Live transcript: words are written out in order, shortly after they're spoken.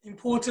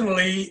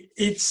importantly,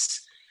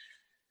 it's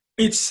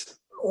the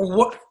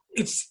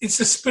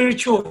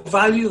spiritual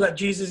value that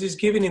Jesus is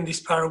giving in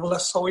this parable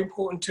that's so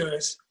important to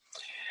us.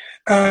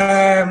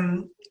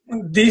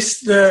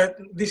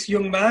 This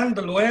young man,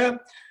 the lawyer,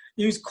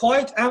 he was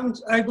quite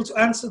able to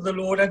answer the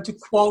Lord and to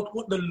quote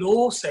what the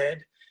law said,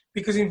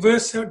 because in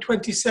verse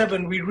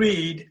 27 we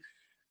read,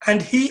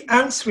 "And he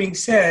answering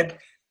said,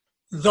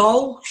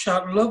 Thou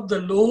shalt love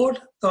the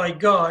Lord thy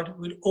God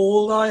with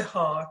all thy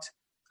heart,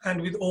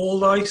 and with all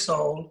thy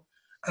soul,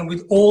 and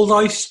with all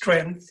thy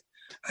strength,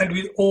 and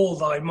with all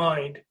thy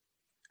mind,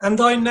 and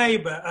thy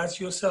neighbor as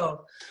yourself."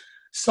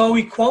 So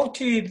he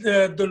quoted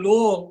the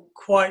law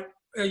quite,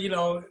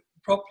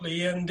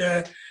 properly, and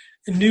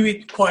knew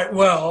it quite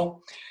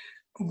well.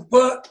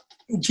 But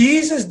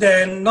Jesus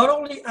then not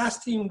only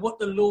asked him what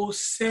the law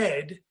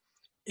said,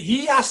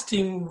 he asked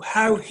him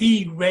how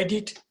he read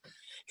it.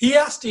 He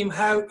asked him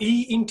how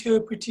he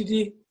interpreted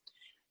it.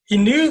 He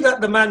knew that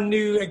the man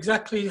knew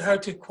exactly how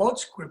to quote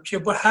scripture,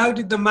 but how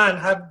did the man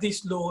have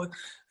this law,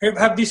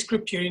 have this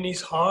scripture in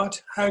his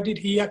heart? How did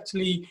he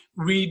actually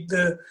read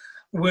the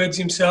words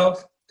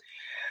himself?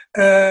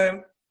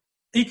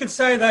 He could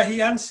say that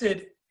he answered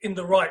in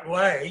the right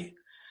way.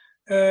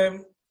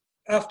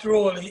 After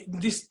all,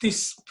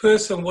 this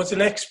person was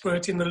an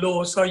expert in the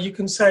law, so you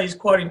can say he's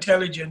quite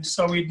intelligent,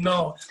 so he'd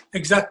know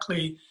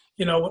exactly,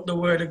 what the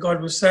word of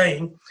God was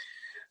saying.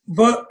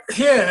 But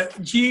here,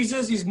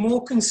 Jesus is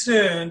more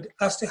concerned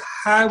as to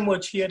how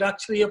much he had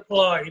actually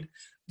applied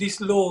this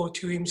law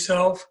to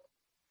himself.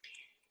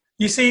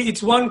 You see,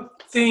 it's one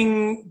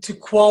thing to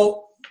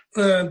quote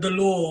the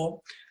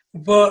law,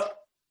 but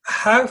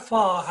how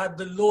far had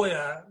the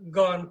lawyer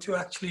gone to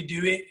actually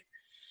do it?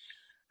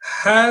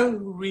 How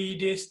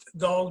readest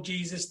thou,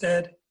 Jesus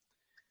said?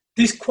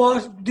 This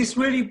part of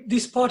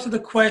the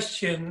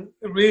question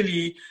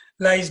really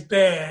lays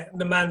bare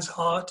the man's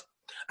heart.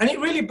 And it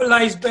really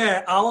lays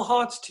bare our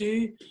hearts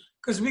too,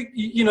 because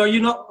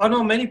I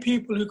know many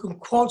people who can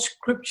quote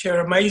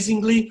scripture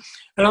amazingly,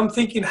 and I'm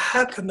thinking,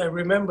 how can they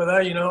remember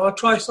that? I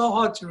try so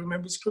hard to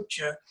remember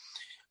scripture,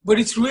 but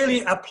it's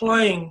really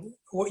applying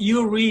what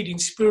you're reading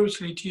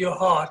spiritually to your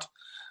heart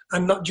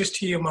and not just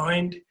to your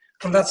mind,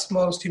 and that's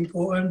most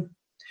important.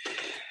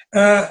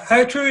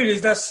 How true it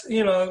is that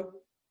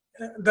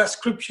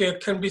scripture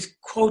can be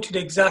quoted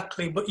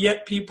exactly, but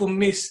yet people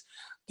miss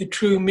the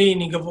true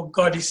meaning of what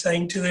God is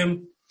saying to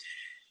them.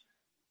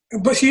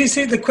 But you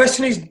see, the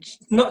question is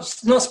not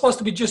supposed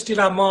to be just in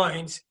our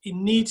minds. It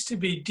needs to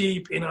be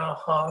deep in our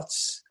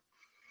hearts.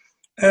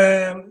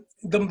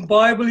 The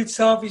Bible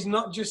itself is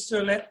not just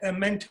a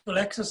mental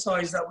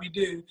exercise that we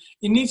do.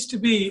 It needs to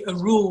be a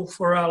rule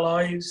for our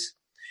lives.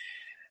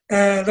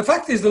 The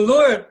fact is, the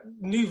Lord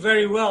knew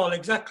very well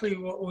exactly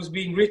what was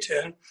being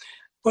written,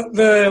 but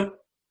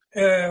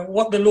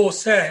what the law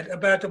said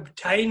about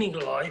obtaining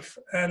life,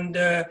 and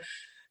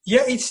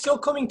yet it's still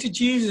coming to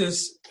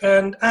Jesus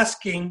and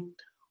asking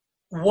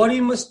what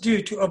he must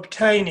do to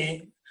obtain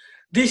it.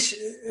 This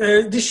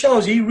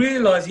shows he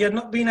realized he had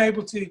not been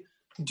able to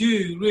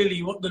do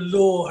really what the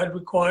law had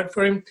required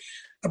for him.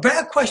 A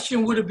better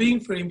question would have been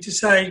for him to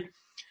say,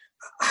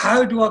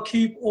 how do I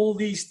keep all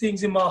these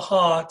things in my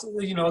heart,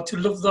 to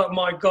love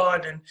my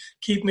God and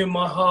keep me in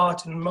my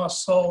heart and my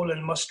soul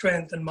and my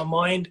strength and my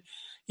mind?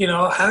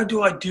 How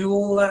do I do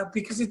all that?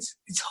 Because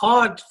it's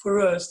hard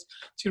for us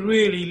to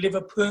really live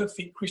a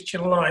perfect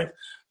Christian life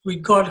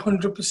with God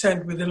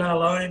 100% within our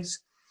lives.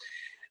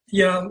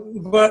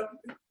 But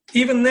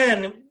even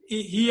then,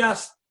 he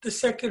asked the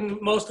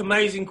second most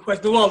amazing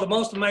question. Well, the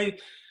most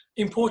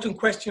important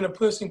question a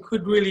person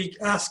could really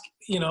ask,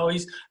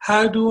 is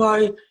how do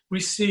I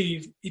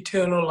receive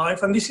eternal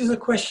life? And this is a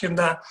question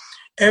that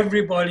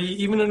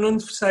everybody, even an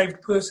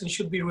unsaved person,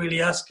 should be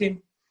really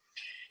asking.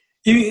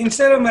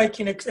 Instead of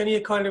making any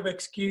kind of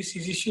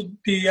excuses, you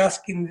should be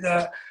asking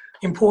the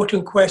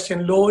important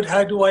question, Lord,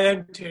 how do I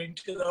enter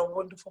into the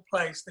wonderful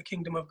place, the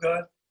kingdom of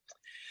God?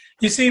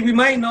 You see, we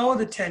may know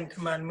the 10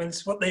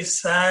 Commandments, what they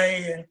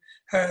say and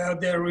how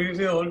they're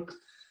revealed,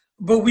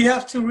 but we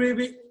have to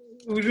really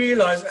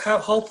realize how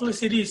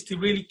hopeless it is to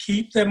really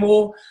keep them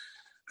all,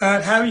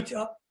 and how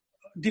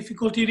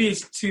difficult it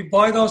is to,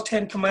 by those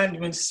 10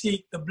 Commandments,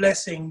 seek the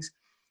blessings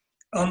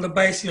on the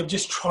basis of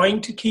just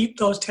trying to keep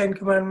those 10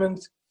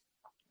 Commandments.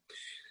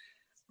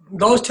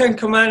 Those 10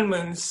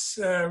 Commandments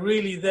are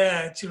really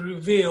there to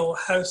reveal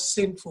how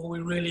sinful we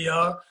really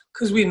are,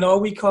 because we know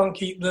we can't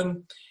keep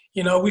them.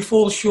 We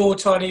fall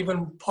short on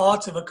even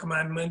part of a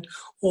commandment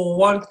or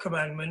one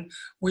commandment.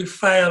 We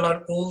fail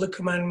on all the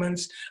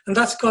commandments. And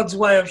that's God's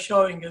way of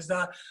showing us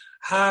that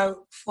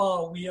how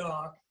far we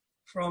are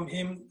from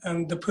him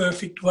and the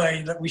perfect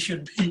way that we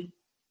should be.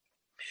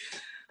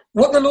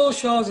 What the law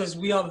shows us,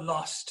 we are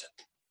lost.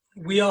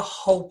 We are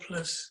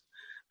hopeless.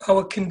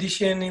 Our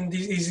condition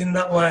is in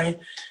that way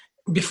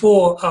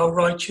before our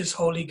righteous,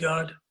 holy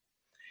God.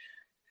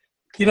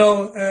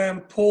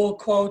 Paul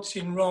quotes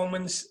in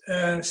Romans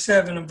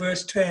 7 and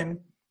verse 10,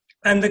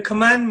 "And the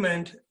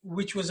commandment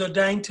which was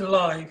ordained to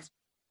life,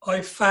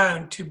 I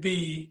found to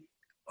be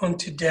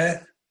unto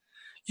death."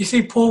 You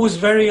see, Paul was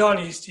very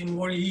honest in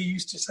what he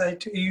used to say.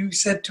 He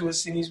said to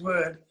us in his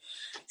word.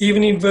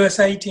 Even in verse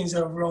 18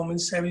 of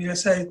Romans 7, he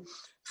says,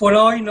 "For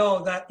I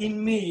know that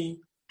in me,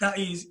 that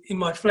is, in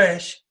my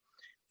flesh,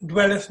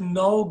 dwelleth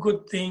no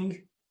good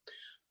thing.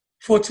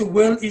 For to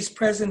will is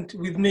present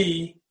with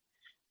me,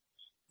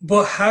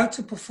 but how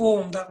to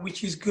perform that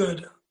which is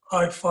good,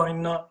 I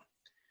find not."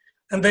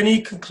 And then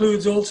he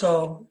concludes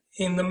also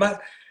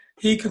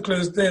he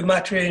concludes the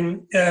matter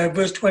in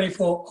verse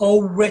 24,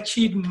 "O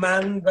wretched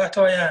man that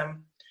I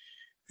am,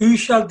 who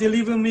shall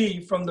deliver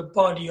me from the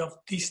body of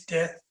this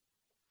death?"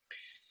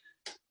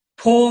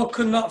 Paul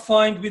could not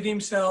find within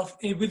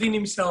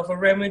himself a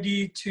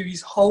remedy to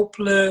his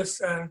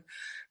hopeless and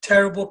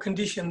terrible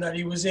condition that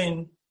he was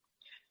in.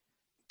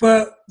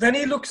 But then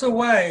he looks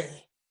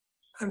away,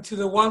 and to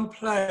the one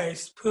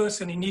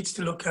person he needs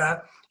to look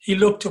at, he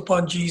looked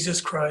upon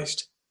Jesus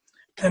Christ,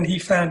 and he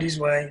found his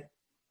way.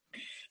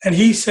 And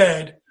he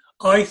said,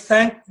 "I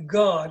thank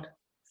God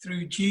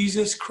through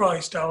Jesus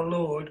Christ our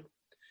Lord."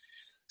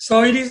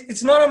 So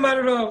it's not a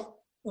matter of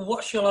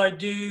what shall I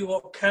do,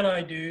 what can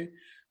I do,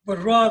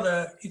 but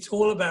rather it's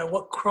all about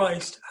what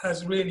Christ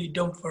has really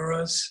done for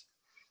us.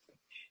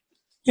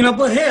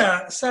 But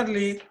here,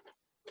 sadly,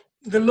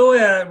 the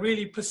lawyer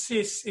really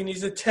persists in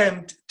his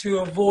attempt to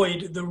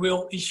avoid the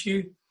real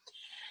issue.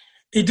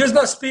 He does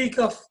not speak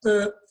of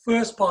the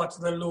first part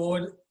of the law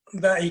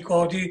that he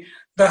quoted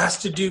that has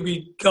to do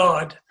with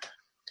God.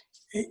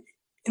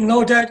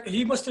 No doubt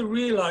he must have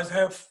realized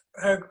how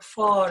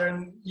far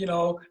and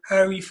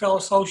how he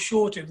fell so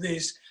short of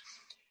this.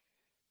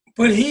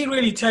 But he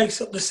really takes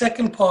up the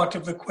second part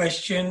of the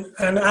question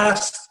and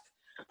asks,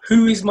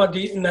 who is my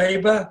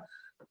neighbor?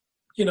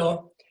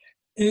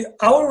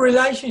 Our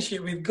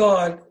relationship with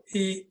God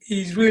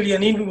is really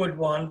an inward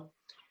one,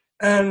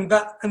 and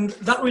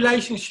that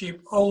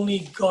relationship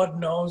only God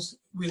knows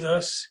with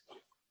us.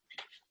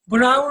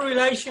 But our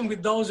relation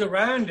with those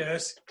around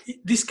us,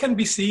 this can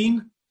be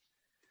seen.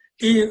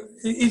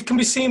 It can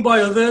be seen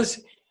by others,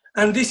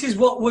 and this is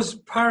what was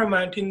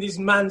paramount in this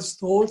man's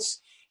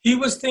thoughts. He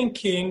was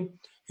thinking,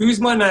 who is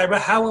my neighbor?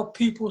 How are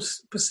people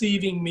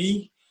perceiving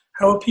me?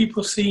 How are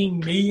people seeing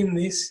me in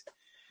this?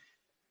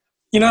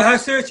 How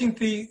certain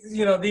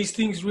these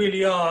things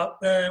really are.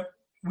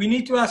 We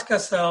need to ask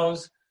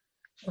ourselves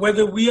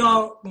whether we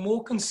are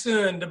more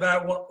concerned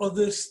about what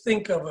others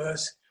think of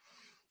us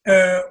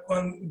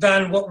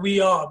than what we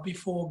are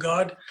before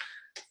God.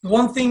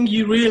 One thing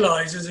you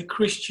realize as a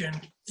Christian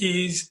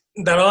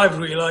that I've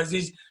realized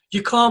is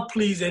you can't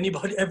please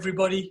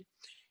everybody.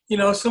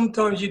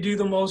 Sometimes you do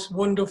the most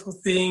wonderful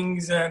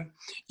things and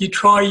you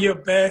try your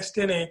best,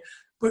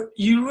 but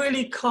you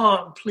really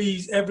can't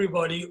please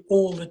everybody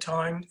all the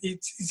time.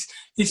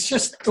 It's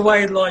just the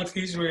way life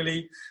is,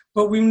 really.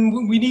 But we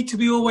need to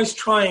be always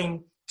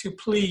trying to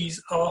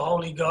please our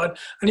holy God.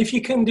 And if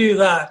you can do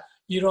that,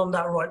 you're on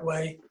that right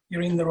way.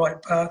 You're in the right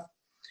path.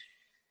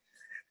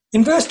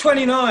 In verse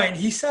 29,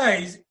 he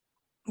says,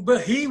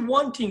 "But he,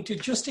 wanting to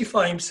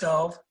justify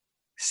himself,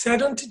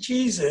 said unto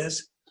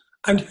Jesus,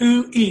 and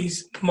who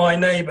is my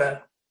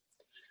neighbor?"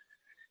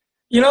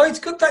 It's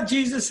good that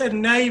Jesus said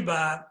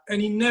neighbor,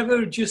 and he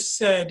never just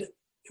said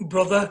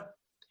brother.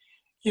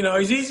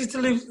 It's easy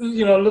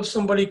to love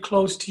somebody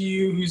close to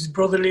you who's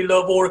brotherly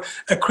love, or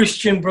a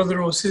Christian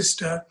brother or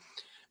sister.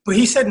 But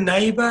he said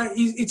neighbor.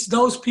 It's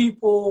those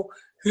people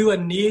who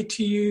are near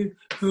to you,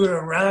 who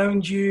are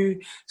around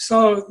you.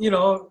 So,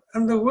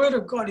 and the word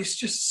of God is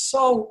just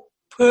so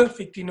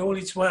perfect in all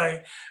its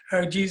way,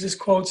 how Jesus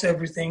quotes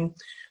everything.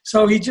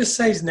 So he just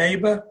says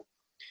neighbor.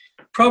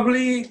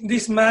 Probably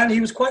this man, he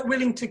was quite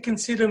willing to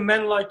consider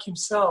men like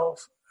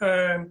himself.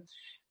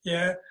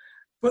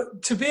 But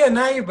to be a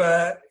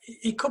neighbor,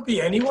 it could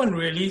be anyone,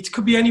 really. It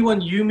could be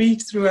anyone you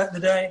meet throughout the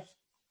day.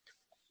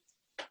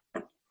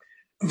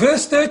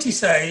 Verse 30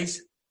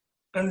 says,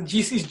 and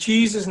this is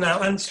Jesus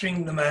now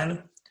answering the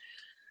man,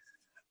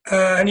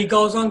 and he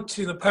goes on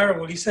to the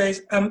parable. He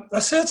says,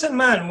 "A certain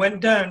man went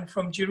down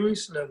from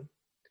Jerusalem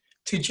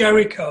to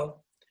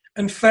Jericho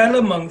and fell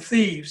among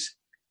thieves,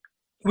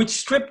 which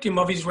stripped him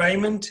of his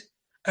raiment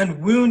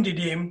and wounded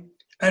him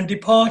and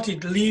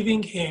departed,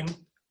 leaving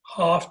him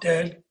half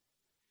dead."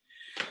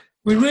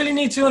 We really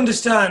need to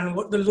understand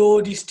what the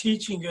Lord is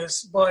teaching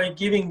us by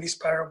giving this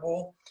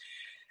parable.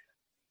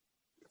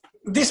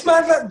 This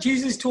man that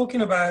Jesus is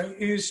talking about,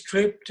 who was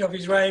stripped of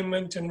his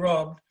raiment and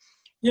robbed,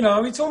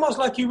 it's almost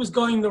like he was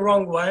going the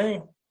wrong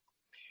way.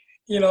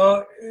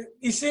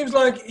 It seems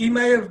like he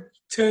may have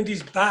turned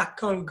his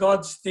back on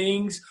God's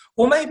things,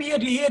 or maybe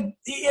he had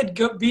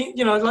been,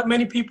 like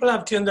many people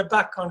have turned their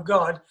back on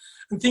God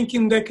and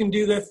thinking they can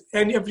do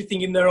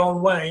everything in their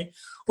own way.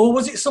 Or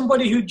was it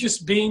somebody who'd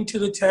just been to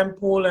the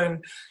temple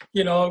and,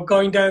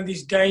 going down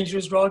this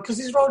dangerous road? Because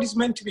this road is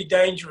meant to be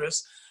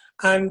dangerous.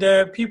 And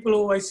people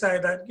always say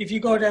that if you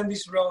go down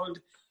this road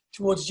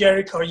towards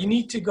Jericho, you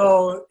need to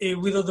go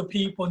with other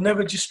people,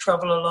 never just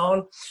travel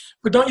alone.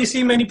 But don't you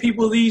see many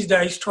people these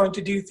days trying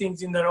to do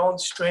things in their own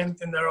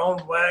strength, in their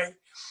own way?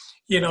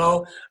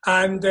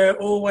 and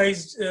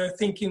always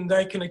thinking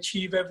they can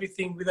achieve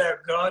everything without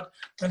God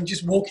and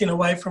just walking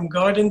away from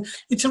God. And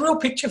it's a real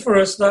picture for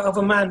us of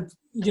a man,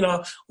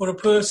 or a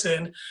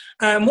person.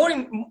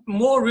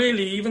 More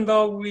really, even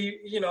though we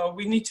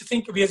need to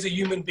think of it as a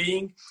human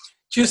being,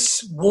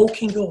 just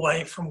walking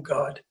away from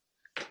God.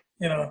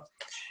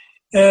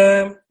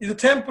 The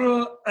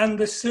temple and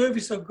the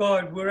service of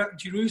God were at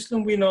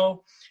Jerusalem, we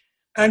know,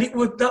 and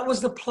that was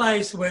the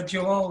place where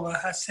Jehovah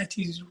has set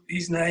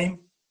his name.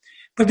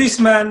 But this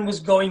man was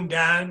going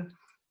down.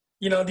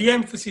 The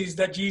emphasis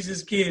that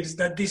Jesus gives,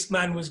 that this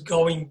man was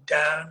going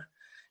down,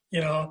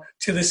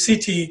 to the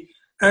city.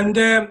 And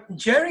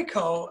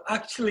Jericho,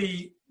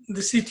 actually,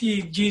 the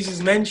city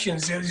Jesus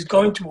mentions that he's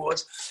going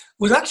towards,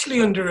 was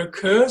actually under a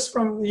curse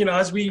from,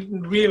 as we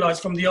realize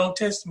from the Old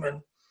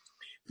Testament.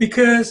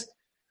 Because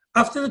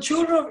after the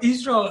children of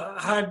Israel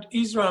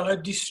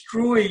had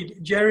destroyed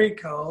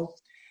Jericho,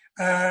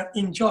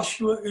 in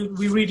Joshua,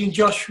 we read in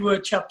Joshua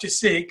chapter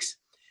 6,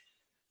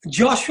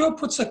 Joshua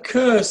puts a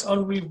curse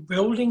on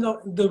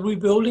the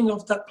rebuilding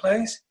of that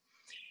place.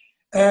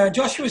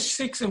 Joshua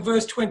 6 and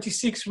verse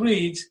 26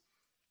 reads,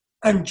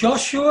 "And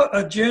Joshua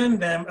adjourned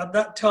them at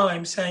that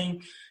time,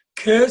 saying,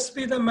 Cursed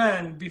be the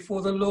man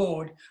before the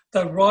Lord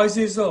that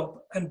rises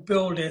up and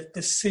buildeth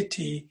the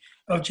city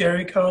of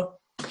Jericho."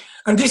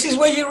 And this is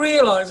where you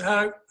realize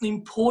how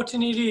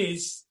important it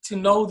is to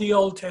know the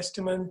Old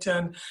Testament,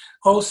 and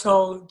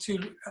also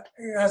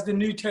as the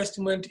New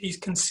Testament is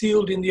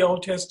concealed in the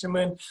Old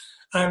Testament,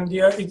 and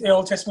the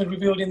Old Testament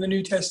revealed in the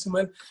New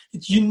Testament.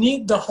 You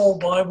need the whole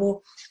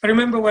Bible. I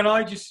remember when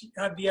I just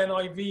had the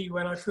NIV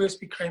when I first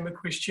became a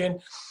Christian,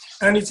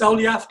 and it's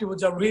only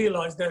afterwards I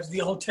realized there's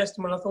the Old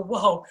Testament. I thought,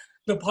 wow,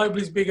 the Bible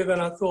is bigger than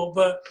I thought.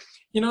 But,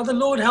 the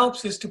Lord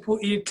helps us to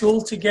put it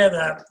all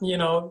together,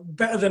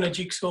 better than a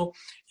jigsaw.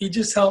 He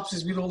just helps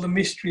us with all the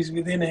mysteries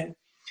within it.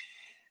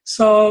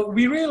 So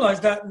we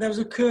realized that there was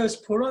a curse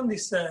put on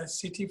this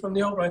city from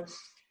the old right.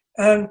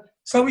 And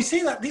so we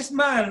see that this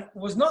man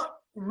was not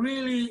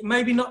really,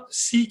 maybe not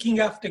seeking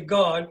after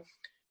God,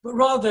 but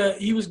rather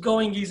he was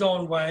going his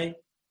own way.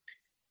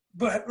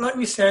 But like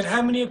we said,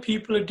 how many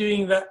people are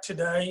doing that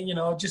today?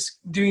 Just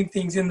doing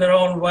things in their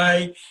own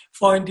way,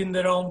 finding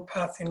their own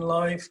path in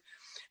life,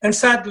 and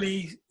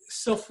sadly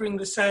suffering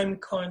the same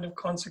kind of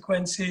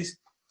consequences.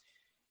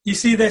 You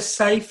see, there's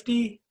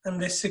safety and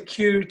there's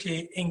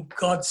security in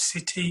God's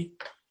city,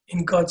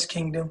 in God's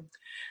kingdom.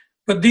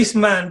 But this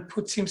man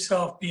puts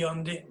himself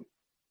beyond it.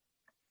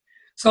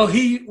 So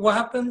what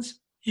happens?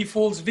 He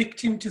falls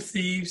victim to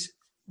thieves.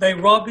 They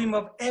rob him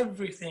of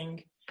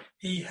everything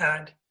he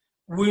had,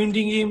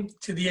 wounding him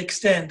to the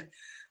extent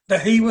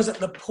that he was at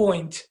the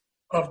point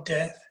of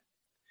death.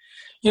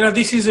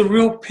 This is a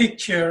real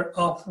picture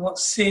of what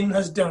sin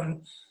has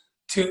done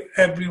to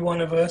every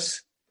one of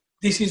us.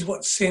 This is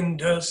what sin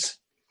does.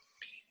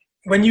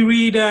 When you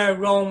read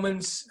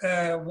Romans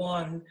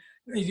 1,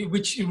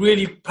 which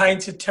really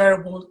paints a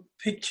terrible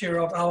picture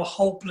of our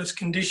hopeless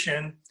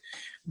condition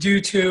due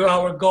to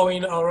our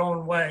going our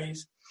own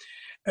ways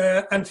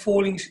and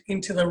falling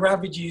into the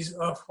ravages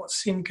of what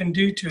sin can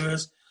do to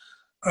us,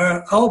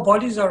 our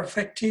bodies are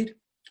affected.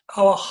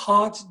 Our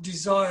heart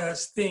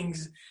desires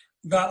things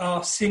that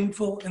are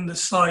sinful in the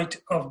sight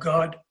of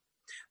God.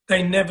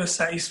 They never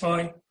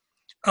satisfy.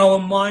 Our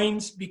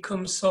minds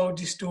become so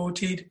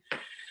distorted.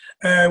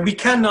 We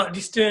cannot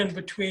discern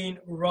between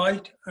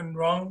right and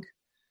wrong.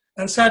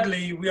 And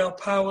sadly, we are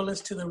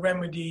powerless to the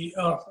remedy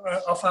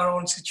of our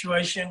own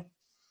situation.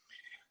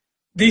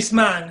 This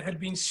man had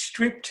been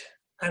stripped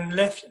and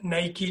left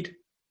naked,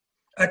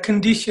 a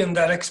condition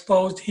that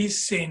exposed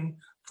his sin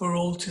for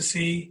all to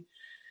see.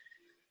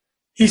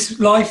 His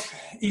life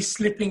is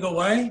slipping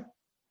away,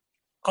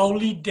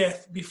 only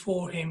death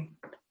before him.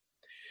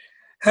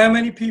 How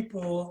many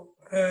people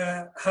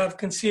have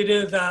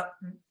considered that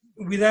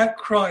without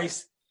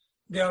Christ,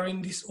 they are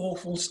in this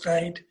awful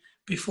state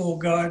before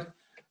God?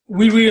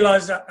 We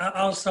realize that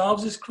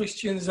ourselves as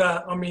Christians,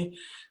 our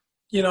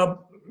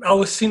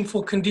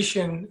sinful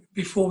condition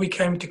before we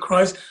came to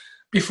Christ,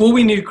 before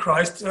we knew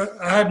Christ,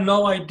 I had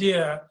no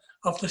idea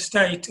of the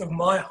state of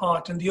my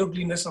heart and the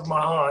ugliness of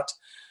my heart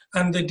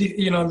and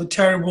the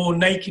terrible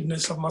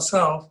nakedness of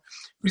myself.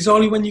 It was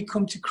only when you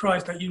come to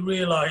Christ that you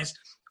realize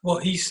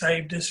what he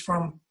saved us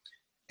from,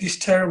 this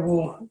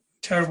terrible,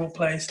 terrible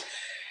place.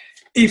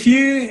 If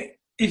you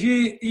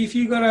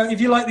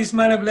like this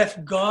man have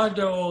left God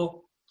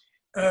or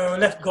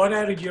left God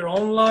out of your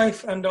own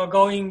life and are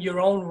going your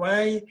own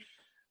way,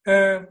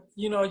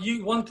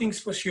 one thing's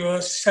for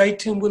sure,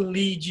 Satan will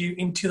lead you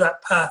into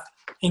that path,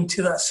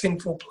 into that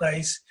sinful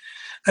place.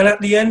 And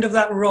at the end of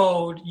that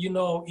road,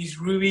 is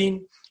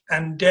ruin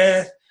and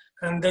death,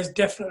 and there's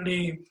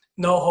definitely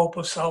no hope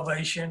of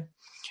salvation.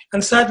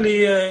 And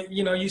sadly,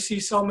 you see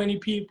so many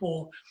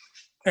people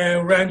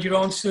around your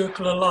own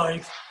circle of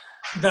life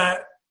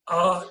that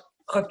are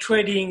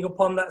treading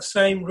upon that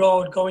same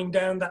road, going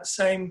down that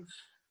same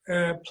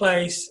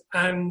place,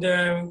 and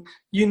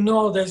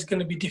there's going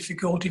to be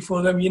difficulty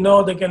for them.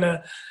 They're going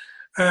to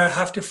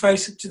have to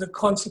face up to the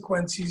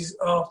consequences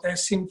of their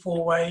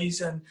sinful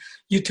ways. And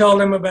you tell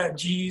them about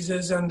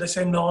Jesus and they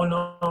say, no,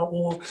 no,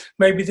 or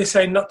maybe they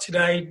say, not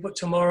today, but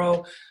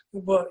tomorrow.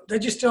 But they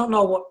just don't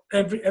know what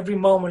every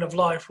moment of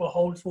life will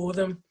hold for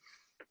them.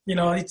 You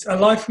know, it's a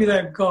life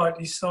without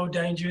God is so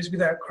dangerous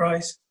without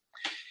Christ.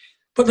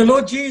 But the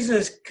Lord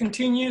Jesus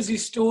continues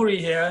his story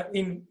here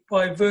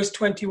by verse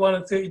 21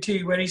 and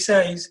 32, where it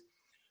says,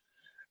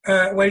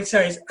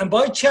 and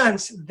by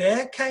chance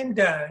there came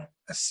down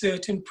a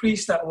certain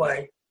priest that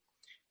way,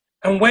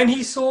 and when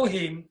he saw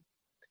him,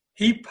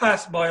 he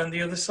passed by on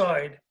the other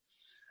side.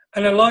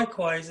 And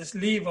likewise, as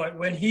Levite,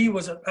 when he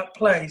was at that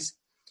place,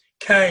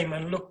 came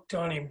and looked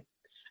on him,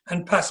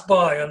 and passed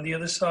by on the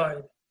other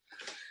side.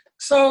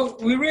 So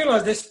we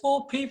realize there's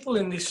 4 people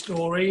in this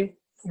story.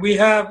 We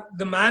have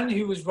the man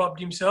who was robbed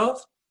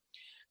himself,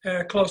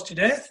 close to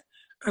death.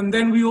 And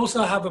then we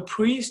also have a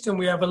priest, and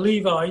we have a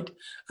Levite.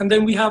 And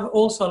then we have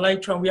also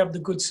later on, we have the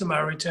Good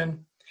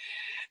Samaritan.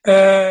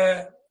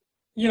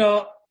 You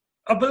know,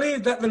 I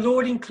believe that the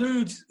Lord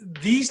includes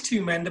these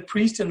 2 men, the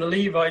priest and the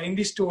Levite, in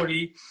this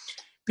story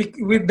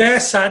with their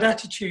sad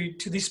attitude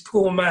to this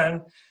poor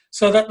man,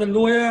 so that the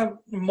lawyer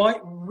might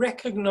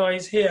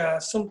recognize here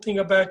something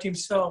about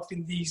himself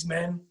in these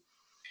men.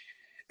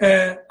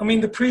 I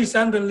mean, the priest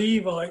and the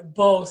Levite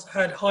both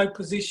had high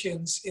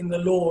positions in the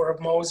law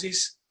of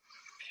Moses.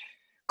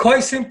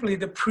 Quite simply,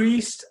 the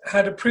priest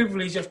had a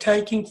privilege of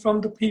taking from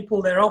the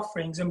people their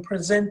offerings and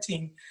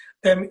presenting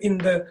them in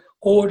the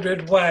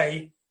ordered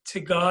way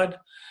to God.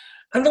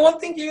 And the one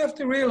thing you have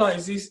to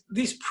realize is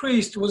this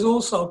priest was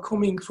also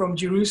coming from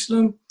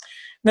Jerusalem.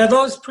 Now,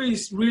 those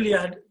priests really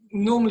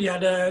normally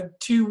had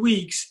 2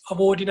 weeks of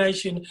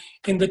ordination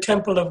in the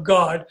temple of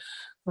God,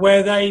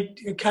 where they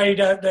carried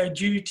out their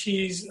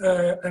duties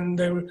and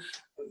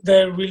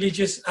their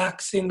religious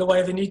acts in the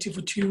way they needed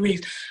for 2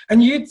 weeks.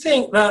 And you'd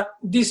think that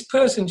this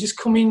person just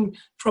coming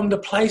from the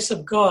place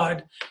of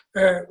God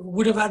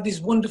would have had this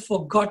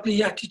wonderful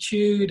godly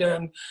attitude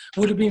and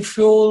would have been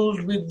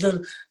filled with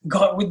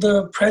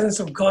the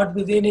presence of God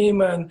within him.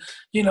 And,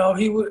 you know,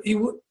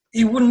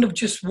 he wouldn't have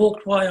just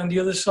walked by on the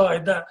other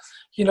side. That,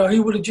 you know, he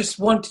would have just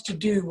wanted to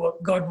do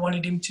what God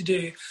wanted him to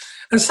do.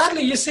 And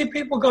sadly, you see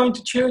people going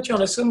to church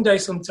on a Sunday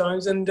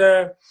sometimes, and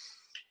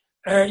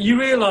you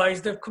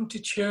realize they've come to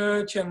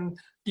church and,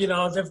 you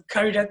know, they've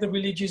carried out the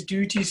religious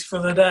duties for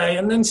the day.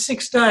 And then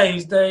 6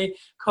 days, they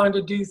kind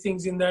of do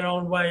things in their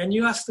own way. And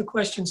you ask the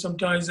question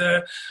sometimes,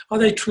 are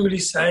they truly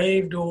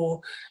saved?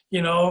 Or,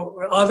 you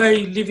know, are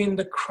they living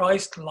the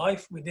Christ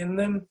life within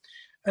them?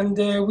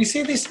 And we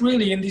see this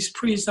really in this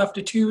priest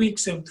after 2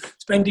 weeks of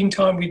spending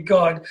time with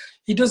God.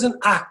 He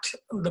doesn't act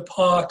the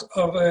part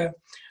of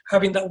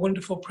having that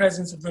wonderful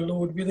presence of the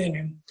Lord within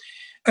him.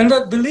 And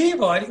that the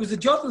Levite, it was the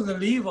job of the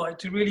Levite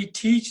to really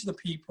teach the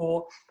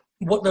people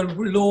what the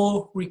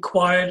law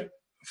required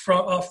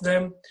of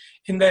them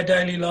in their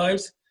daily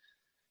lives.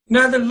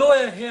 Now, the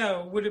lawyer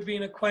here would have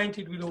been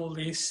acquainted with all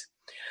this,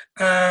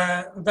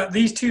 that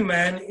these 2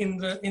 men in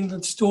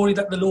the story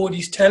that the Lord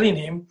is telling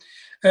him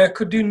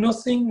could do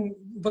nothing,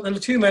 but the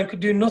 2 men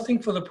could do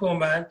nothing for the poor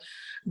man.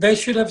 They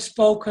should have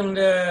spoken,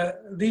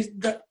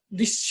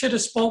 this should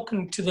have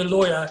spoken to the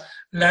lawyer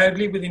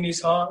loudly within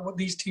his heart, what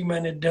these 2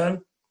 men had done.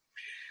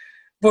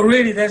 But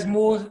really, there's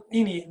more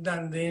in it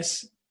than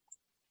this.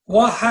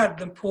 What had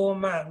the poor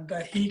man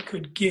that he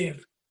could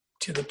give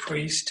to the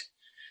priest,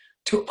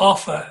 to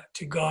offer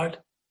to God?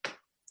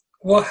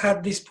 What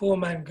had this poor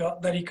man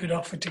got that he could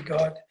offer to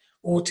God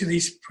or to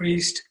this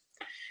priest?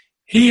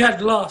 He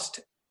had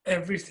lost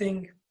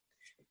everything.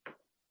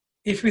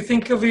 If we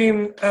think of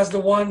him as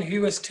the one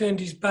who has turned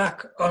his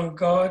back on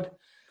God,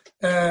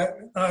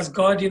 as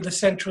God in the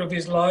center of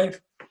his life,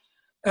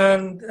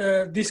 and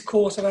this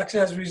course of action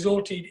has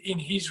resulted in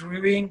his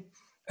ruin,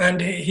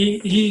 and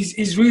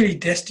he's really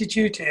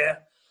destitute here.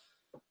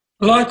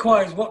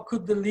 Likewise, what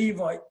could the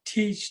Levite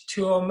teach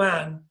to a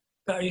man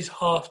that is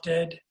half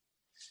dead?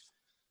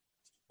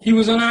 He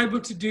was unable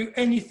to do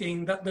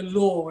anything that the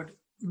law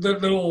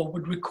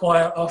would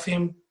require of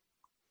him.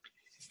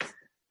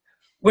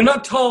 We're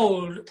not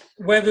told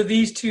whether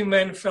these 2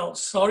 men felt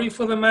sorry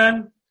for the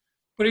man,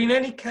 but in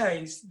any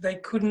case, they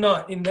could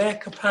not, in their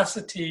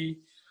capacity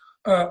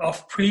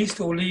of priest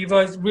or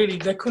Levites, really,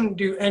 they couldn't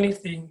do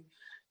anything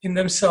in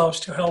themselves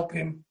to help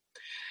him.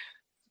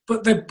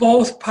 But they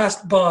both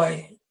passed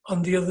by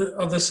on the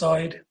other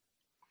side.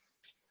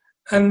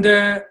 And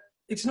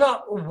it's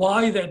not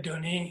why they'd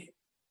done it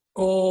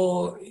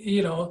or,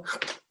 you know,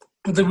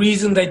 the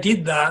reason they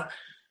did that.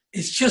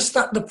 It's just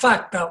that the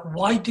fact that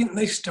why didn't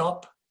they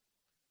stop?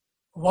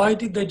 Why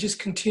did they just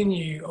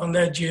continue on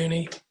their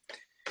journey?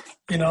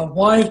 You know,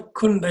 why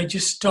couldn't they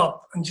just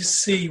stop and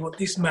just see what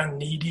this man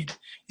needed,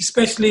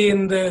 especially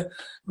in the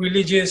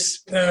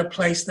religious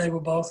place they were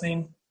both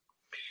in?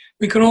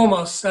 We can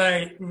almost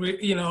say,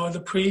 you know, the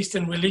priest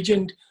and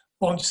religion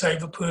won't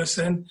save a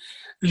person.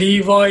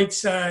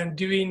 Levites and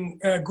doing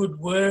good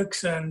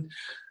works and,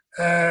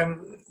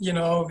 you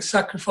know,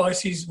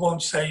 sacrifices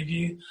won't save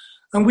you.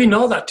 And we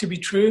know that to be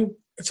true.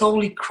 It's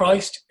only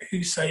Christ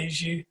who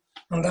saves you.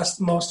 And that's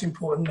the most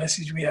important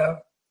message we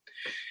have.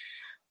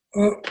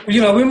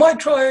 We might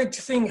try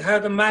to think how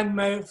the man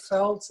may have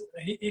felt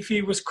if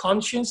he was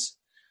conscious.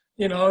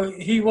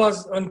 He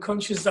was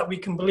unconscious that we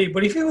can believe.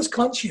 But if he was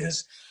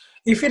conscious,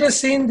 if he'd have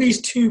seen these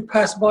two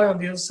pass by on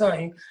the other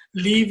side,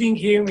 leaving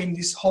him in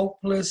this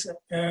hopeless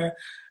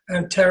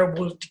and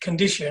terrible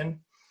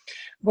condition,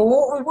 but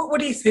what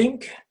would he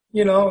think?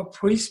 A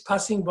priest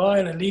passing by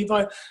and a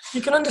Levite.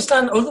 You can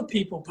understand other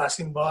people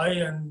passing by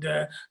and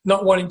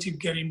not wanting to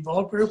get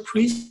involved, but a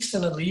priest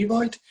and a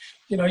Levite,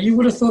 you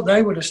would have thought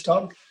they would have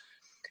stopped.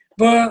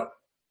 But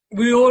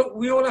we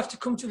all have to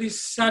come to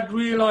this sad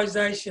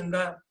realization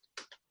that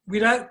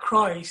without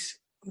Christ,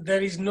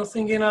 there is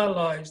nothing in our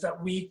lives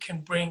that we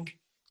can bring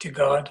to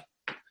God.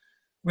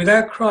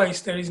 Without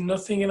Christ, there is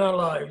nothing in our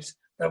lives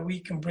that we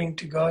can bring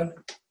to God.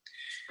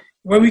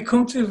 When we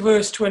come to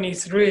verse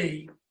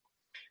 23,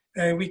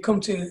 we come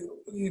to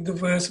the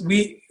verse,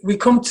 we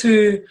come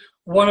to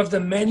one of the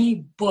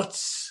many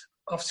buts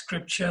of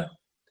Scripture.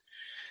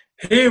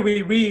 Here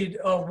we read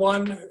of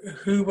one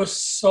who was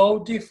so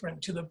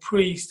different to the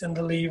priest and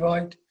the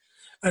Levite,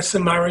 a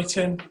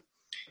Samaritan.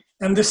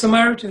 And the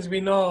Samaritans, we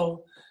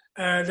know,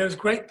 there was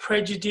great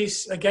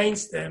prejudice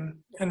against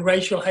them and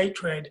racial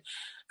hatred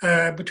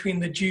between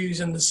the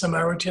Jews and the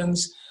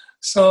Samaritans.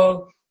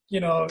 So,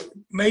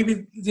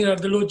 maybe, the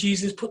Lord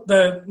Jesus put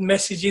the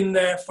message in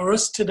there for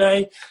us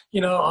today.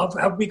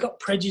 Have we got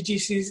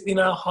prejudices in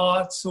our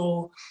hearts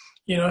or,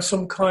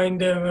 some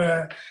kind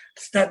of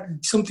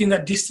something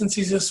that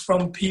distances us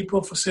from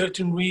people for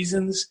certain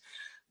reasons?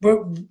 But,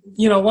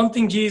 one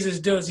thing Jesus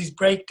does is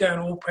break down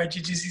all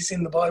prejudices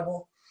in the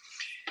Bible.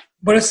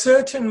 But a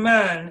certain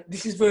man,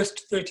 this is verse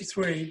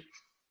 33,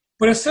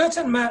 but a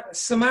certain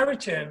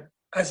Samaritan,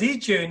 as he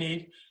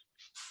journeyed,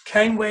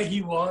 came where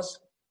he was.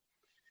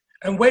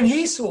 And when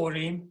he saw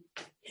him,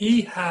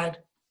 he had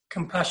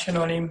compassion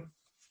on him.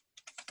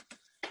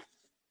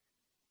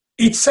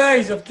 It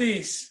says of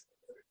this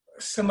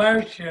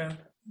Samaritan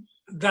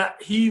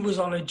that he was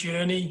on a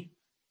journey.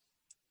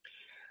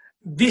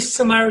 This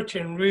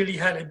Samaritan really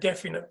had a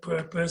definite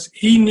purpose.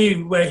 He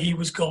knew where he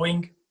was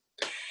going.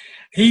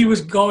 He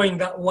was going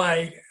that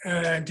way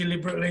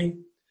deliberately.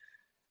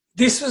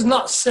 This was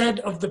not said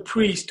of the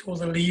priest or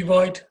the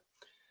Levite.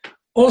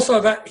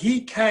 Also that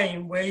he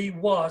came where he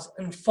was,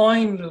 and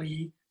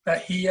finally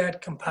that he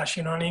had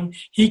compassion on him.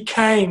 He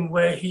came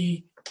where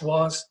he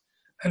was,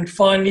 and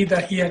finally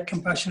that he had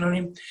compassion on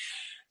him.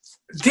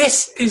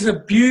 This is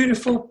a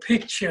beautiful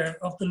picture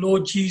of the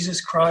Lord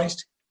Jesus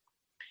Christ.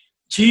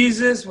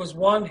 Jesus was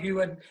one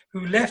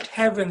who left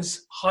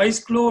heaven's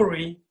highest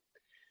glory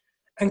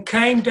and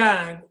came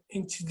down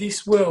into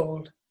this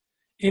world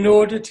in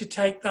order to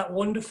take that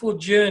wonderful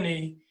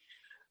journey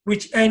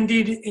which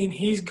ended in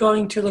his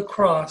going to the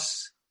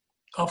cross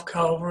of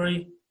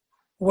Calvary.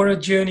 What a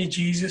journey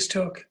Jesus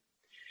took.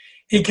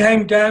 He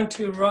came down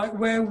to right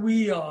where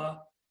we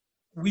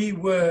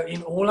were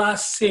in all our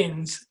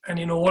sins and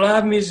in all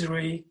our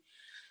misery,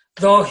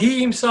 though he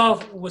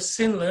himself was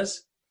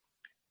sinless,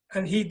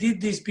 and he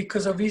did this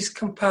because of his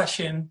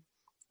compassion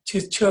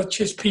to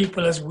such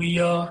people as we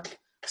are,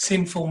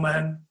 sinful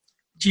man.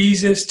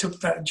 Jesus took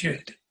that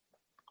journey.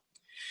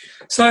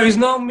 So it's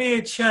not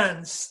mere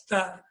chance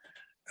that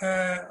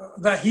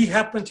he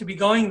happened to be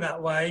going that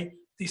way,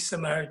 this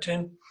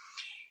Samaritan.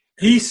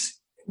 Jesus,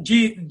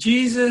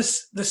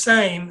 the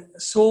same,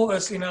 saw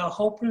us in our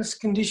hopeless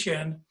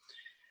condition,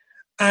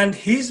 and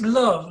his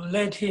love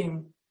led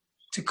him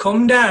to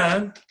come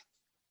down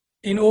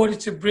in order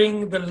to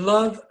bring the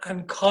love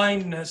and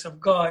kindness of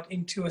God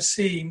into a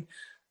scene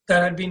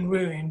that had been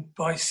ruined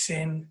by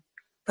sin.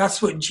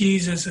 That's what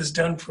Jesus has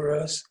done for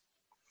us.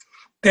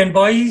 Then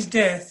by his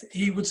death,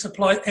 he would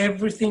supply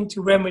everything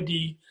to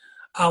remedy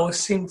our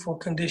sinful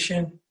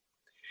condition.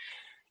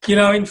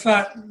 In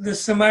fact, the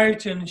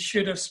Samaritan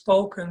should have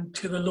spoken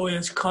to the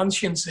lawyer's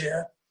conscience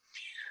here.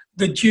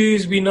 The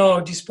Jews, we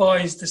know,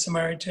 despised the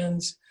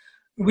Samaritans.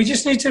 We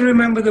just need to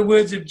remember the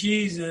words of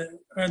Jesus,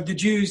 the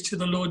Jews to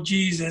the Lord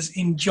Jesus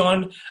in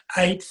John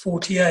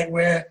 8:48,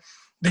 where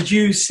the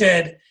Jews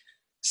said,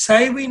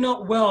 "Say we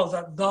not well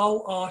that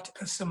thou art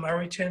a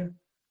Samaritan?"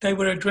 They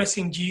were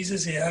addressing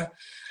Jesus here.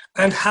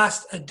 "And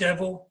hast a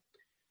devil."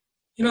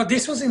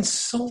 This was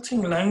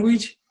insulting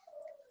language,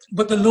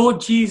 but the Lord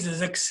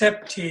Jesus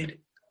accepted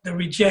the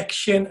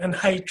rejection and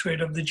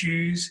hatred of the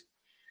Jews.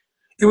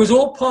 It was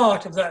all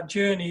part of that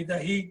journey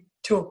that he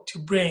took to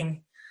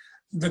bring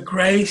the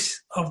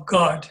grace of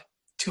God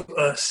to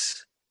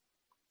us.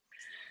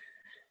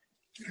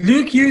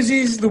 Luke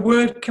uses the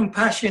word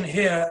compassion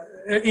here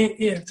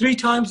 3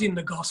 times in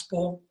the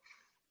gospel.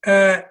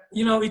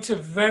 It's a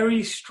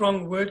very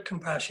strong word,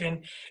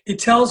 compassion. It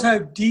tells how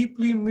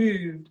deeply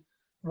moved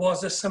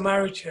was a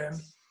Samaritan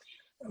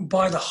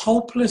by the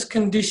hopeless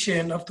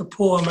condition of the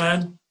poor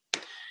man.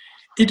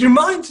 It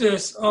reminds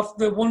us of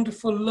the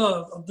wonderful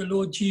love of the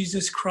Lord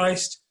Jesus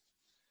Christ.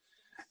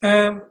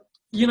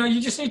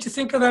 You just need to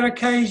think of that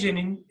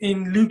occasion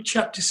in Luke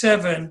chapter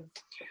 7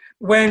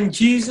 when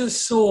Jesus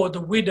saw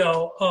the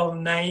widow of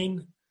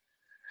Nain.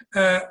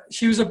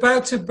 She was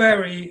about to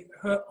bury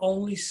her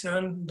only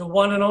son, the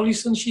one and only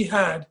son she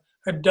had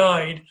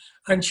died,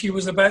 and she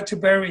was about to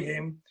bury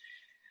him.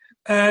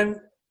 And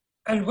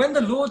when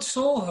the Lord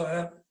saw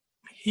her,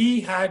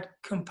 he had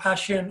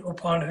compassion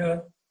upon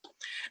her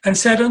and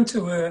said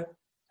unto her,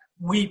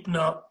 weep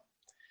not.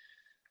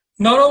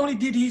 Not only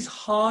did his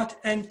heart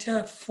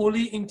enter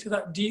fully into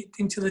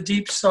the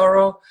deep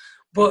sorrow,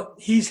 but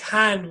his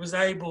hand was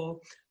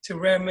able to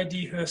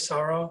remedy her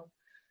sorrow.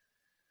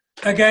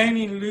 Again,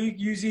 in Luke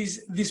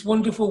uses this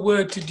wonderful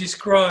word to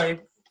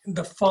describe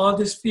the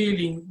father's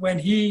feeling when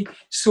he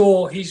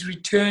saw his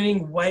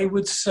returning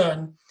wayward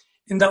son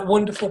in that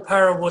wonderful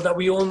parable that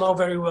we all know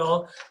very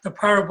well, the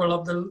parable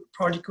of the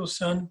prodigal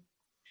son.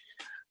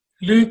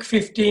 Luke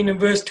 15 and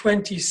verse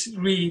 20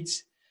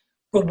 reads,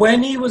 but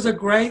when he was a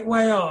great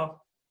way off,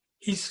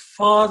 his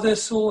father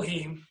saw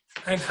him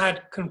and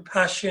had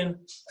compassion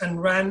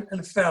and ran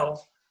and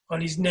fell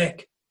on his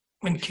neck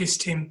and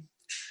kissed him.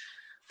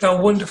 That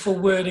wonderful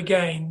word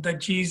again, that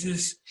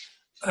Jesus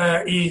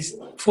is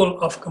full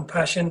of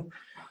compassion.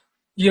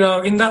 You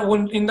know, in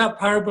that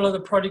parable of the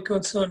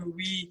prodigal son,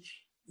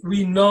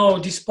 we know,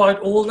 despite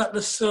all that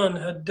the son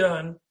had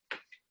done,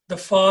 the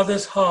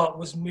father's heart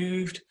was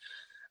moved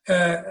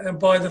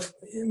by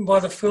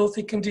the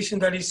filthy condition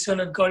that his son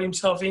had got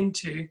himself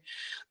into.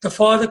 The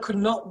father could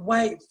not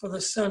wait for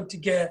the son to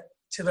get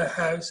to the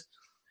house,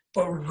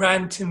 but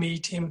ran to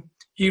meet him.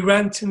 He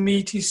ran to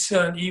meet his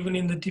son, even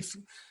in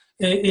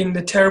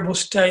the terrible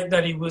state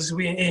that he was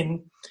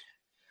in.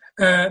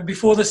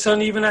 Before the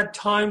son even had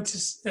time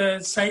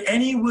to say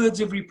any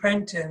words of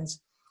repentance,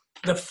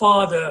 the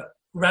father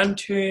ran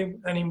to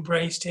him and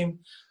embraced him.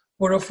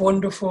 What a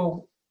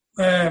wonderful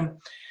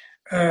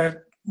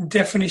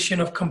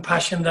definition of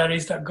compassion that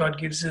is that God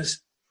gives us.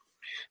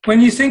 When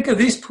you think of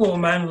this poor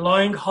man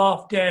lying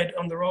half dead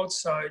on the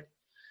roadside,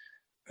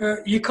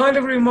 you're kind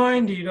of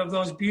reminded of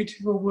those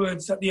beautiful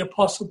words that the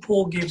Apostle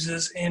Paul gives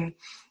us in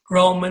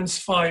Romans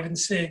 5 and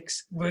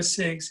 6, verse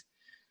 6.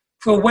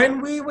 For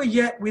when we were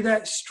yet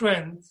without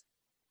strength,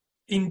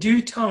 in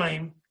due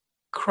time,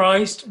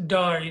 Christ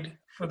died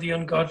for the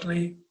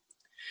ungodly.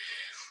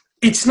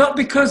 It's not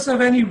because of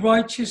any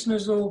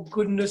righteousness or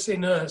goodness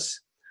in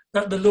us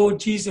that the Lord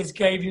Jesus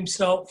gave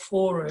himself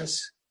for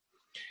us.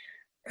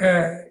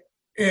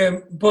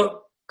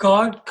 But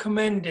God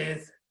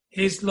commendeth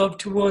his love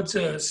towards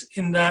us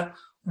in that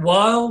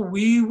while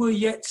we were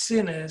yet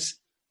sinners,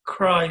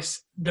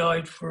 Christ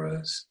died for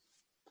us.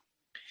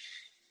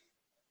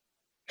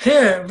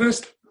 Here,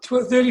 verse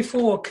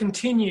 34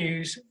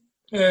 continues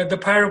the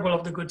parable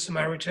of the Good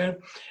Samaritan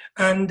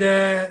and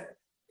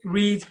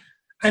reads,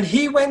 and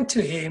he went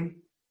to him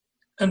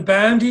and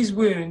bound his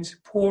wounds,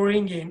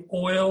 pouring in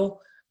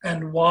oil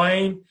and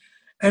wine,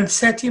 and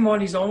set him on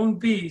his own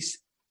beast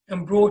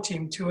and brought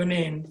him to an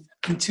inn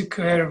and took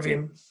care of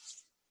him.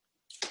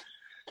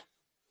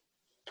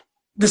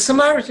 The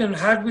Samaritan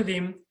had with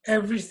him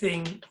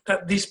everything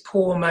that this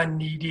poor man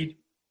needed.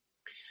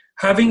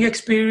 Having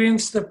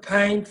experienced the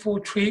painful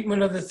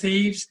treatment of the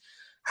thieves,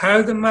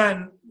 how the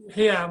man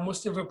here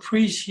must have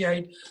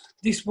appreciated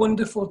this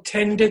wonderful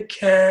tender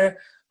care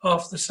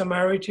of the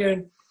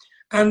Samaritan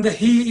and the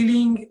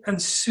healing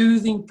and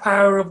soothing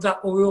power of that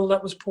oil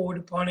that was poured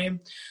upon him,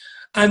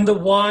 and the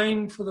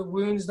wine for the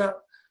wounds, that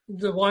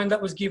the wine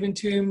that was given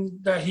to him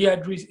that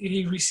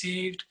he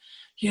received.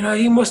 You know,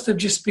 he must have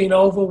just been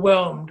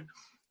overwhelmed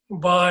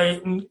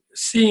by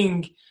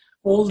seeing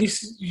all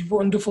this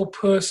wonderful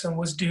person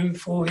was doing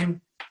for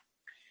him.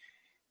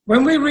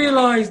 When we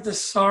realize the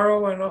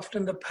sorrow and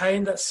often the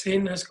pain that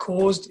sin has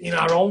caused in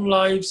our own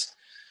lives,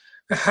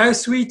 how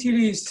sweet it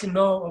is to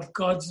know of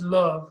God's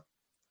love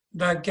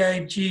that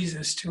gave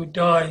Jesus to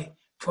die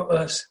for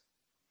us.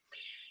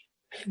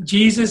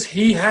 Jesus,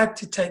 he had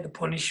to take the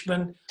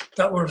punishment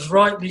that was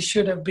rightly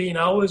should have been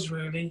ours,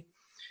 really.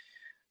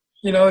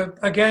 You know,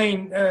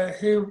 again,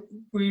 here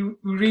we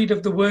read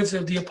of the words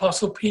of the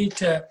Apostle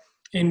Peter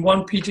in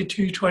 1 Peter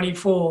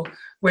 2:24,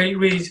 where it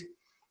reads,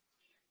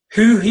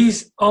 who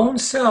his own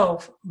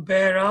self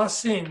bare our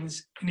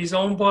sins in his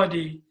own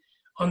body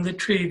on the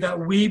tree, that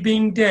we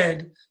being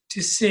dead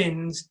to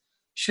sins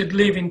should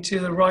live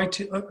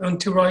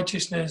unto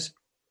righteousness,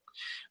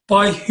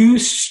 by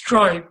whose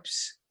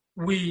stripes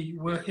we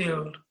were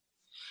healed.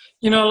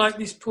 You know, like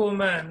this poor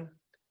man,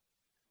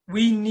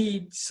 we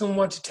need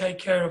someone to take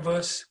care of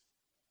us.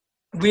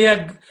 We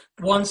had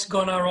once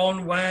gone our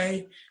own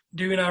way,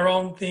 doing our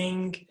own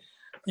thing,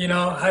 you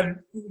know, had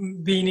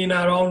been in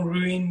our own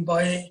ruin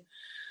by it.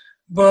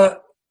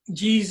 But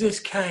Jesus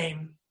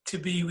came to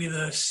be with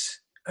us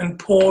and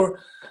pour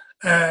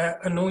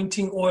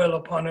anointing oil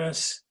upon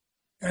us.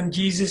 And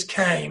Jesus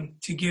came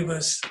to give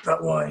us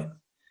that wine.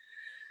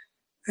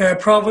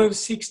 Proverbs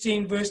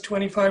 16 verse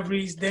 25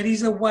 reads, there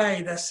is a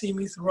way that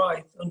seemeth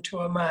right unto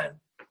a man,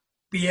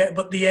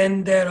 but the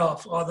end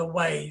thereof are the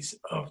ways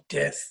of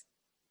death.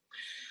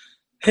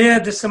 Here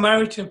the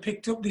Samaritan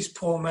picked up this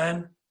poor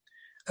man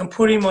and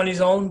put him on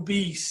his own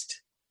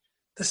beast.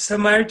 The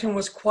Samaritan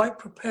was quite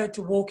prepared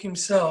to walk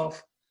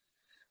himself,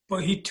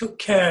 but he took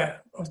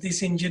care of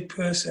this injured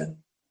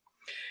person.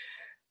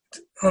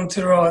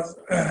 entourage,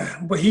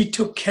 but he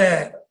took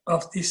care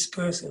of this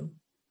person.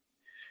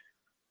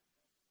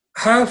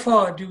 How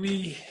far do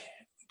we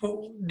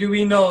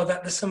know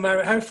that the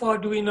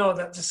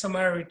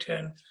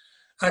Samaritan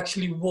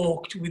actually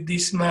walked with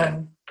this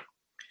man?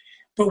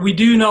 But we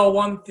do know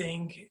one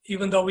thing,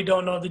 even though we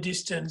don't know the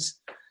distance,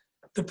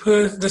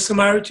 the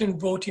Samaritan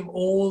brought him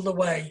all the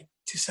way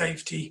to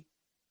safety.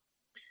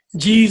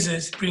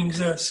 Jesus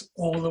brings us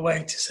all the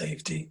way to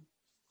safety.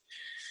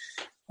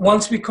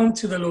 Once we come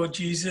to the Lord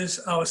Jesus,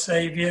 our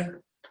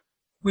Saviour,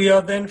 we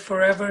are then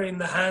forever in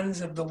the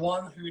hands of the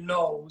one who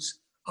knows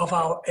of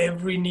our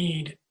every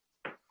need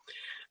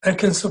and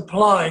can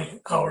supply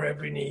our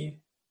every need.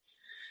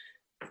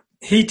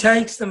 He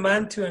takes the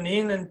man to an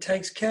inn and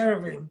takes care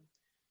of him.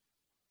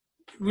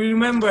 We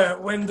remember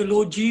when the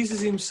Lord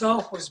Jesus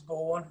himself was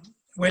born,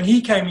 when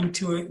he came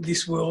into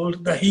this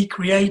world that he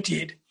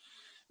created,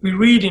 we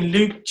read in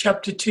Luke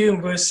chapter 2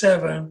 and verse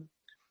 7,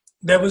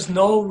 there was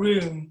no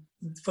room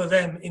for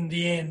them in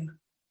the inn.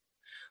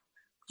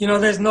 You know,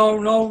 there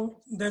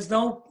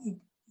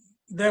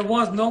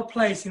was no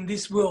place in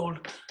this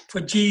world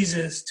for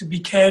Jesus to be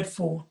cared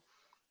for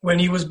when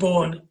he was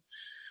born.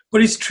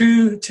 But it's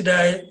true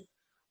today,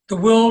 the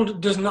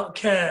world does not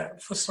care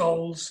for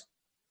souls.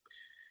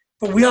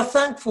 But we are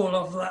thankful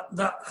of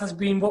that has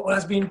been what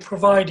has been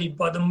provided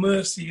by the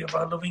mercy of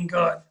our loving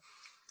God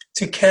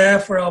to care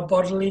for our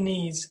bodily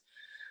needs.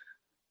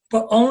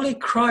 But only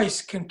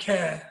Christ can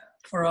care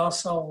for our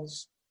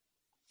souls.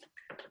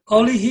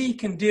 Only he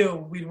can deal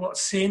with what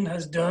sin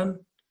has done.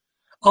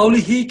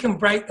 Only he can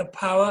break the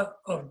power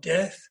of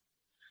death.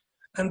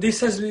 And this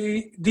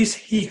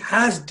he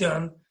has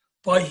done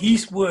by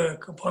his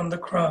work upon the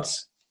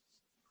cross.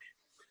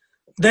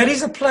 There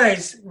is a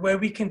place where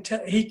he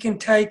can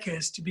take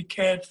us to be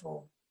cared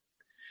for.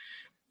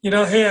 You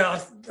know, here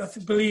I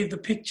believe the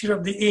picture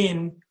of the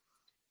inn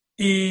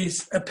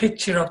is a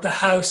picture of the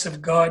house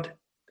of God,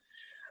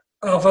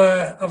 of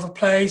a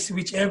place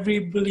which every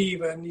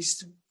believer needs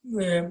to,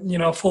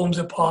 forms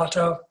a part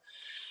of.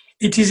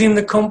 It is in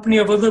the company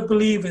of other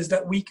believers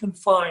that we can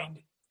find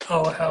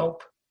our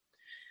help.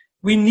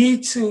 We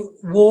need to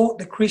walk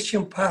the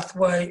Christian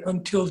pathway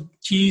until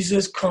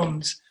Jesus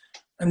comes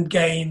and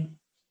gain.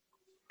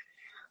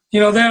 You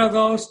know, there are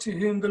those to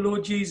whom the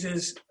Lord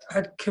Jesus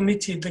had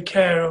committed the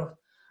care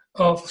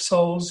of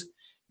souls.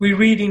 We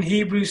read in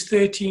Hebrews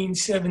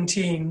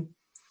 13:17,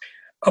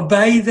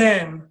 obey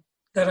them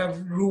that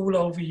have rule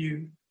over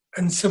you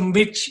and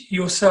submit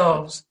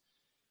yourselves,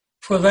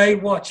 for they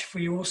watch for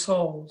your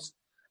souls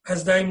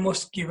as they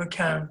must give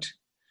account.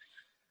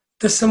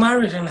 The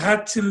Samaritan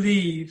had to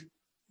leave,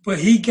 but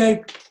he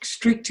gave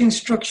strict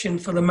instruction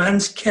for the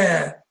man's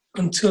care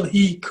until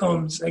he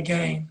comes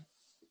again.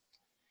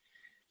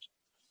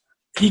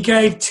 He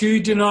gave 2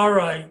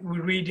 denarii, we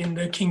read in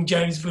the King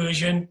James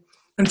Version,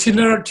 and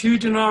 2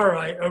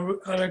 denarii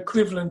are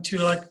equivalent to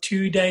like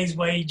 2 days'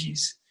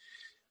 wages.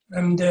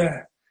 And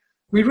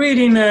we read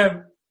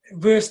in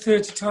verse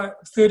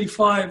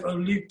 35 of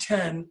Luke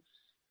 10,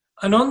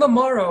 and on the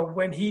morrow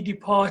when he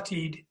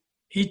departed,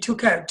 he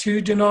took out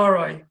 2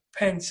 denarii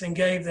pence and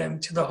gave them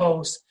to the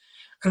host,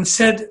 and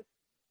said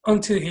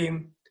unto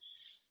him,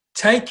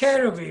 take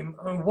care of him,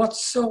 and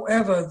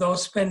whatsoever thou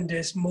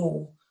spendest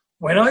more,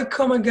 when I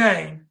come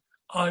again,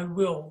 I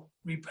will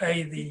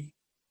repay thee.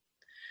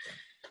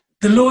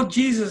 The Lord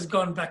Jesus has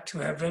gone back to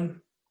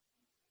heaven,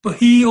 but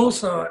he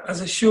also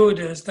has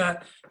assured us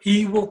that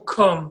he will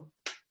come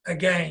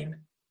again,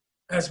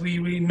 as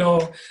we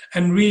know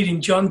and read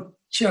in John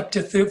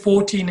chapter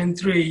 14 and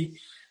 3.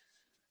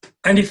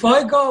 And if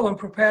I go and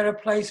prepare a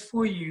place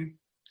for you,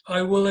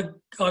 I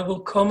will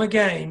come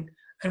again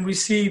and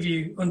receive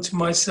you unto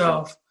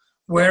myself.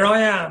 Where I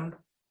am,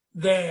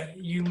 there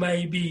you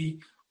may be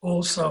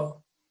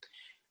also.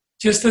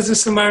 Just as the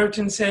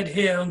Samaritan said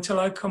here, until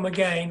I come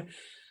again,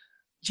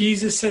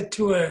 Jesus said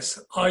to us,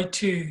 I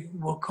too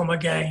will come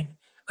again.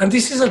 And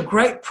this is a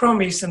great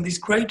promise and this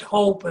great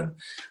hope and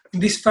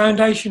this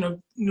foundation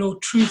of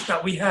truth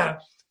that we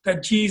have,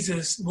 that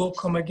Jesus will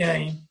come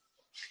again.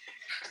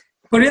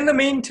 But in the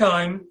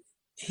meantime,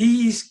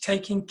 he is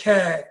taking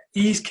care.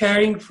 He is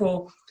caring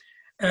for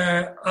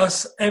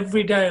us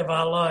every day of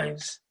our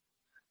lives.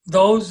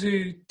 Those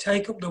who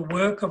take up the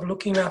work of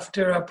looking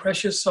after our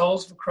precious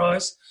souls for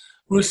Christ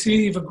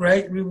receive a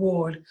great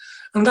reward.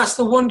 And that's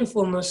the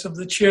wonderfulness of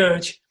the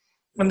church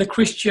and the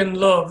Christian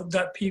love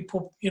that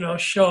people,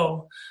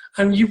 show.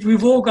 And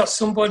we've all got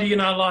somebody in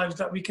our lives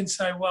that we can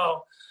say,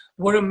 wow,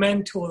 what a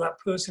mentor that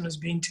person has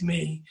been to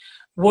me.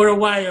 What a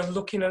way of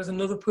looking at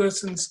another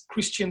person's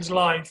Christian's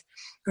life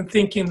and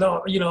thinking that,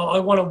 I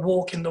want to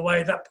walk in the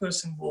way that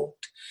person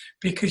walked,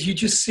 because you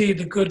just see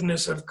the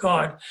goodness of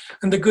God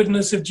and the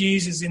goodness of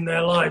Jesus in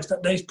their lives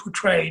that they've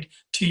portrayed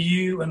to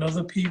you and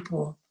other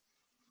people.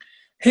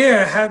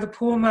 Here, how the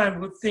poor man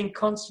would think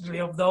constantly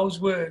of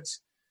those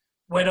words,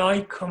 when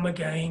I come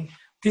again.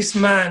 This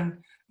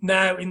man,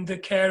 now in the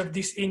care of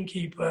this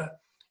innkeeper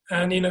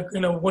and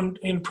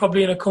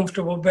probably in a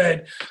comfortable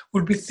bed,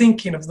 would be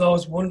thinking of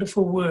those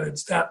wonderful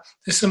words that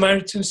the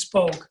Samaritan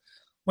spoke,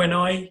 when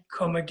I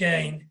come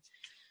again.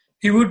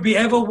 He would be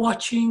ever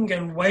watching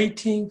and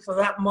waiting for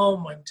that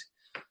moment.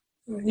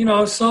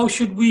 So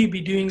should we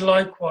be doing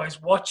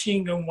likewise,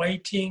 watching and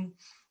waiting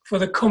for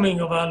the coming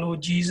of our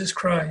Lord Jesus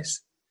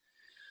Christ.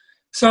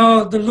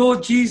 So the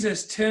Lord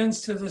Jesus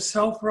turns to the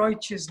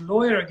self-righteous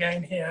lawyer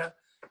again here,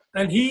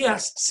 and he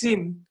asks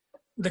him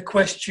the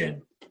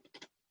question.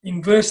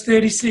 In verse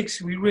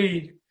 36, we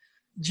read,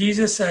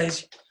 Jesus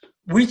says,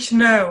 "Which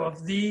now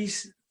of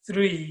these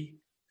three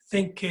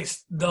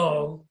thinkest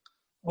thou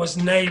was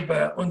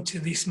neighbor unto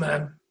this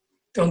man,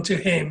 unto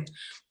him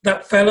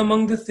that fell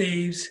among the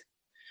thieves?"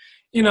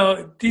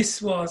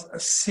 This was a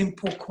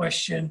simple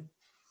question,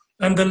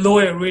 and the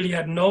lawyer really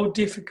had no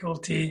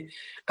difficulty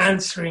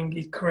answering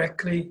it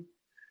correctly.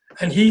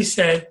 And he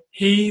said,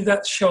 "He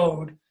that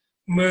showed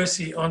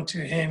mercy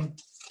unto him."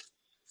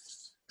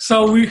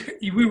 So we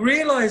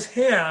realize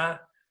here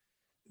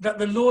that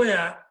the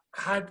lawyer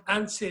had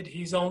answered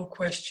his own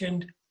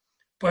question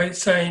by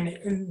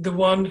saying, the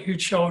one who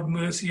showed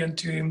mercy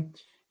unto him,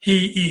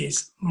 he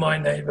is my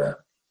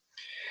neighbor.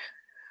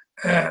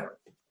 He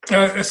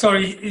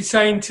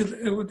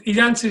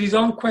answered his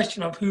own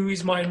question of who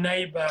is my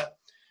neighbor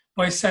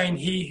by saying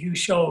he who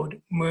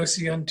showed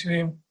mercy unto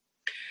him.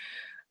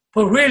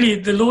 But really,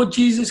 the Lord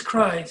Jesus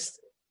Christ,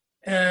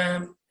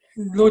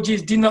 Lord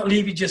Jesus did not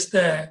leave it just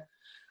there.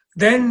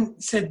 Then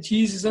said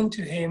Jesus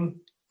unto him,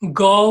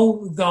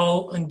 "Go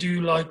thou and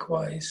do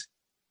likewise."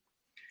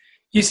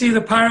 You see,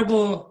 the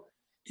parable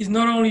is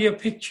not only a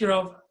picture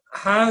of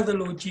how the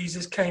Lord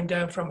Jesus came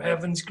down from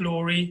heaven's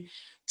glory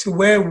to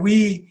where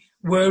we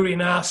were in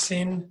our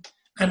sin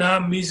and our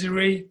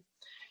misery,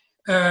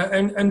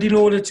 and in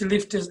order to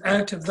lift us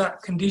out of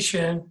that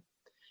condition,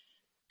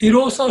 it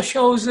also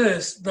shows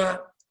us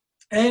that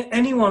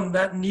anyone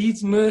that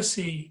needs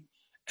mercy,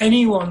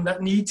 anyone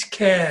that needs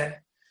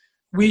care,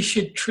 we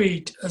should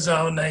treat as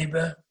our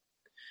neighbor.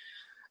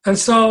 And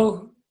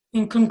so,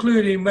 in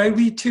concluding, may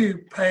we too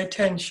pay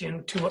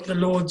attention to what the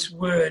Lord's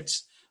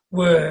words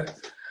were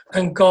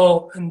and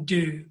go and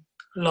do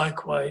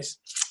likewise.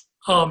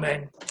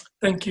 Amen.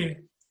 Thank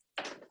you.